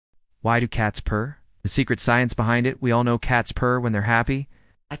Why do cats purr? The secret science behind it: we all know cats purr when they're happy.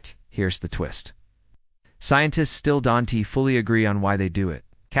 But here's the twist. Scientists still don't fully agree on why they do it.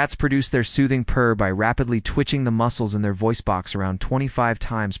 Cats produce their soothing purr by rapidly twitching the muscles in their voice box around 25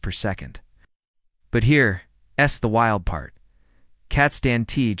 times per second. But here's the wild part. Cats don't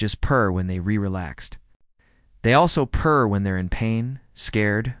just purr when they relaxed. They also purr when they're in pain,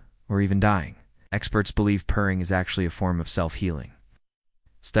 scared, or even dying. Experts believe purring is actually a form of self-healing.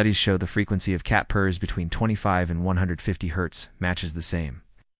 Studies show the frequency of cat purrs between 25 and 150 hertz matches the same.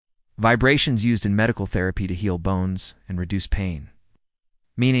 Vibrations used in medical therapy to heal bones and reduce pain.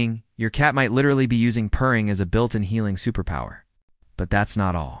 Meaning, your cat might literally be using purring as a built-in healing superpower. But that's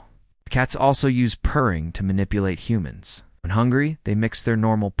not all. Cats also use purring to manipulate humans. When hungry, they mix their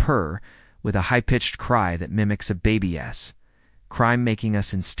normal purr with a high-pitched cry that mimics a baby's cry, making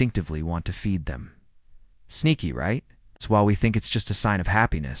us instinctively want to feed them. Sneaky, right? So while we think it's just a sign of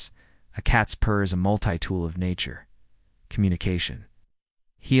happiness, a cat's purr is a multi-tool of nature: communication,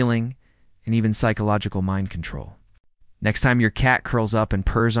 healing, and even psychological mind control. Next time your cat curls up and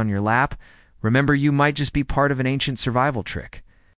purrs on your lap, remember you might just be part of an ancient survival trick.